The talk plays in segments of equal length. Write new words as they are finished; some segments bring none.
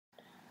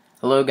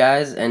Hello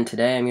guys, and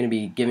today I'm going to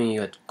be giving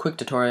you a quick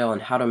tutorial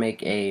on how to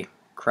make a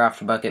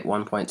craftbukkit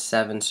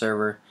 1.7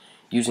 server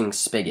using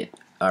Spigot.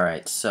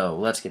 Alright, so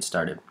let's get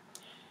started.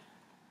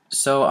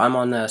 So I'm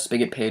on the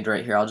Spigot page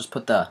right here. I'll just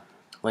put the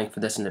link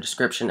for this in the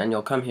description, and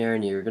you'll come here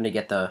and you're going to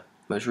get the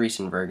most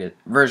recent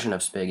version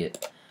of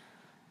Spigot.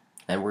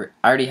 And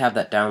I already have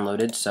that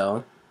downloaded,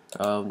 so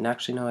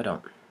actually no I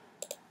don't.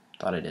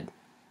 Thought I did.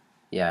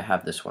 Yeah, I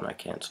have this one. I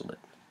canceled it.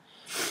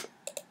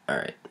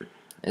 Alright.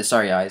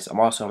 Sorry guys, I'm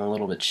a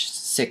little bit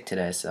sick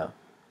today, so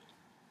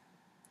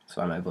that's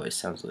why my voice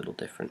sounds a little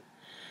different.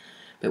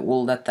 But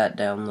we'll let that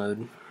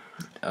download.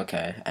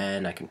 Okay,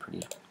 and I can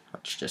pretty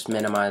much just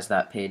minimize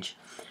that page.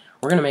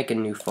 We're going to make a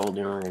new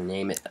folder and we're going to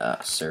name it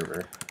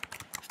server.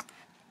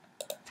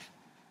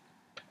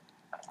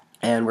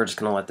 And we're just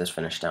going to let this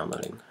finish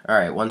downloading.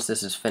 Alright, once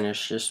this is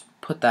finished, just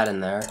put that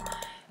in there.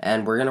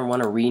 And we're going to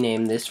want to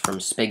rename this from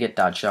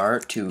Spigot.jar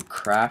to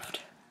craft.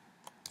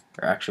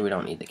 Or actually, we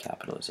don't need the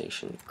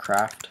capitalization.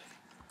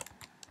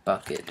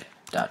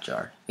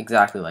 craftbukkit.jar.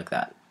 Exactly like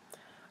that.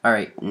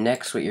 Alright,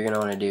 next what you're going to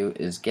want to do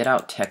is get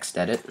out text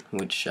edit,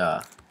 which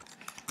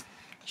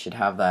should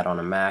have that on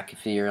a Mac.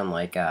 If you're in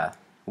like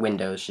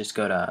Windows, just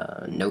go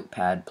to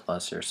Notepad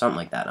Plus or something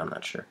like that. I'm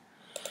not sure.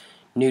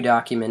 New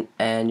document,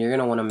 and you're going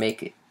to want to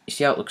make it. You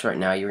see how it looks right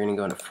now? You're going to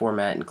go into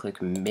Format and click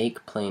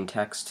Make Plain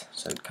Text.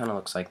 So it kind of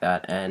looks like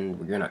that, and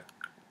we're going to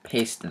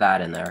paste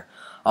that in there.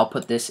 I'll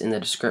put this in the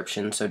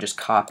description, so just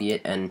copy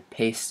it and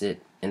paste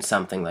it in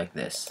something like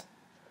this.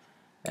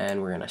 And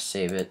we're going to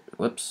save it.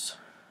 Whoops.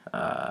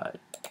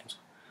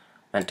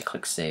 Meant to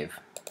click save.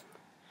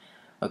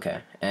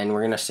 Okay, and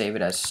we're going to save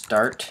it as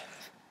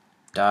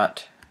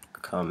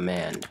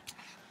start.command.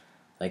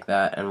 Like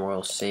that, and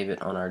we'll save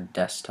it on our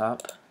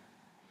desktop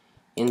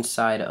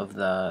inside of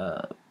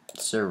the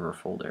server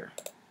folder.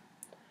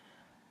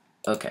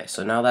 Okay,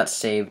 so now that's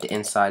saved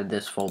inside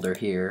this folder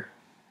here.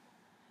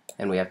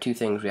 And we have two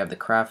things. We have the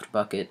craft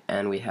bucket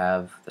and we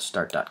have the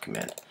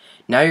start.command.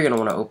 Now you're going to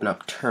want to open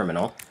up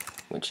terminal,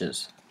 which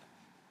is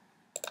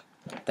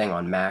a thing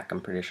on Mac,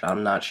 I'm pretty sure.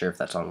 I'm not sure if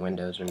that's on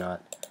Windows or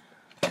not.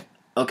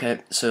 Okay,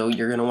 so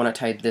you're going to want to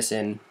type this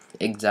in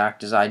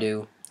exact as I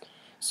do.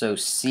 So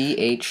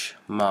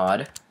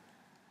chmod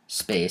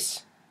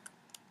space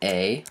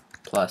a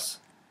plus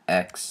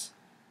x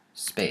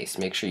space.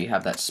 Make sure you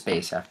have that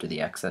space after the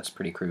x. That's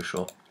pretty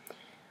crucial.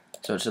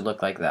 So it should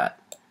look like that.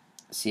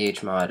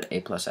 chmod a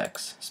plus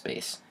x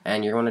space,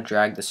 and you're going to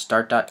drag the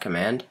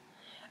start.command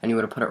and you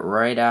want to put it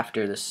right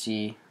after the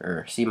chmod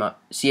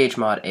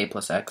a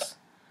plus x.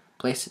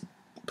 Place it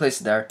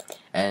there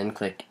and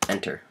click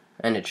enter,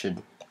 and it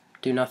should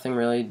do nothing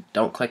really.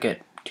 Don't click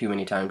it too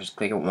many times, just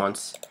click it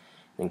once,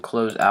 then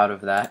close out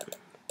of that.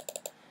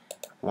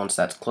 Once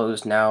that's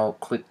closed, now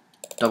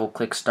double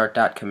click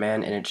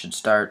start.command and it should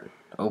start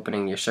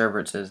opening your server.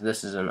 It says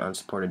this is an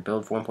unsupported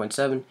build for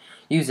 1.7.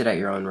 Use it at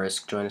your own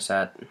risk. Join us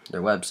at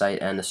their website,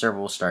 and the server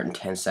will start in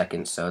 10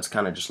 seconds. So it's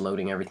kind of just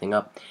loading everything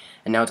up,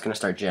 and now it's going to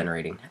start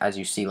generating, as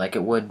you see, like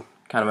it would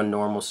kind of a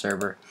normal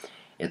server.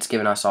 It's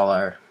giving us all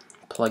our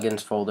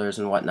plugins, folders,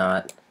 and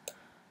whatnot.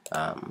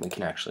 We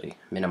can actually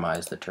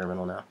minimize the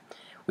terminal now.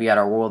 We got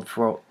our world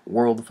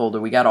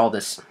folder. We got all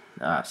this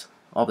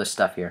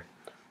stuff here.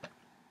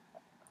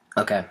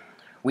 Okay,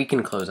 we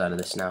can close out of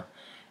this now,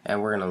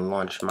 and we're going to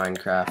launch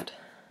Minecraft.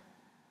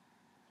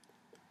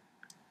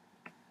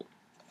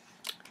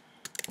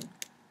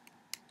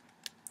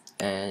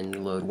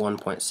 And load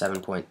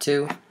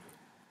 1.7.2.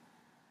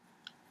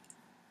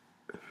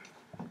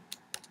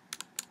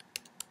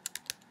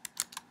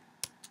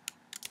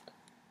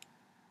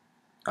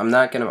 I'm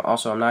not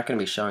gonna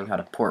be showing how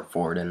to port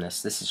forward in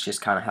this. This is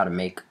just kind of how to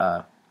make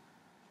a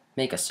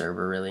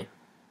server, really.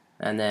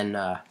 And then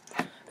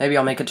maybe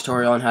I'll make a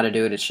tutorial on how to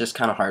do it. It's just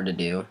kind of hard to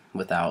do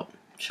without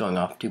showing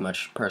off too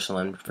much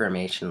personal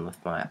information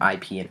with my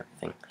IP and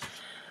everything.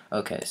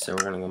 Okay, so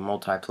we're gonna go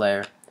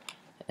multiplayer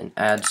and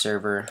add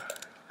server.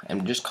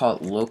 And just call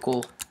it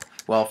local.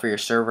 Well, for your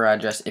server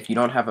address, if you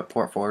don't have it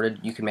port forwarded,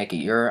 you can make it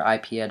your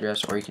IP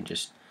address, or you can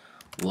just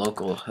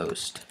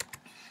localhost.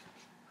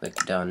 Click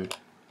done.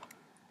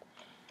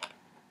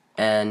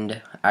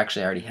 And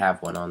actually, I already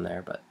have one on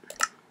there, but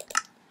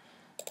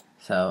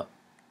so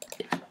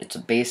it's a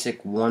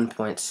basic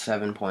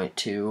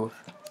 1.7.2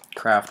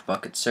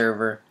 craftbukkit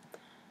server,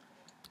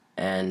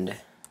 and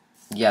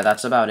yeah,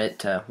 that's about it.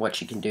 To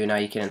what you can do now,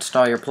 you can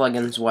install your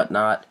plugins,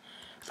 whatnot,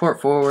 port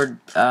forward.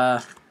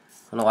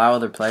 And allow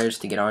other players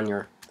to get on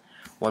your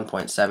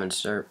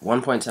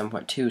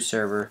 1.7.2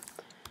 server.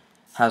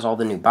 Has all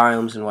the new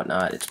biomes and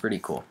whatnot. It's pretty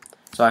cool.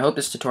 So I hope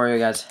this tutorial,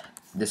 guys,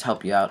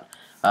 helped you out.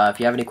 If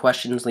you have any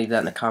questions, leave that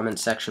in the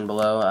comments section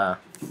below.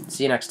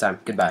 See you next time.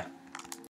 Goodbye.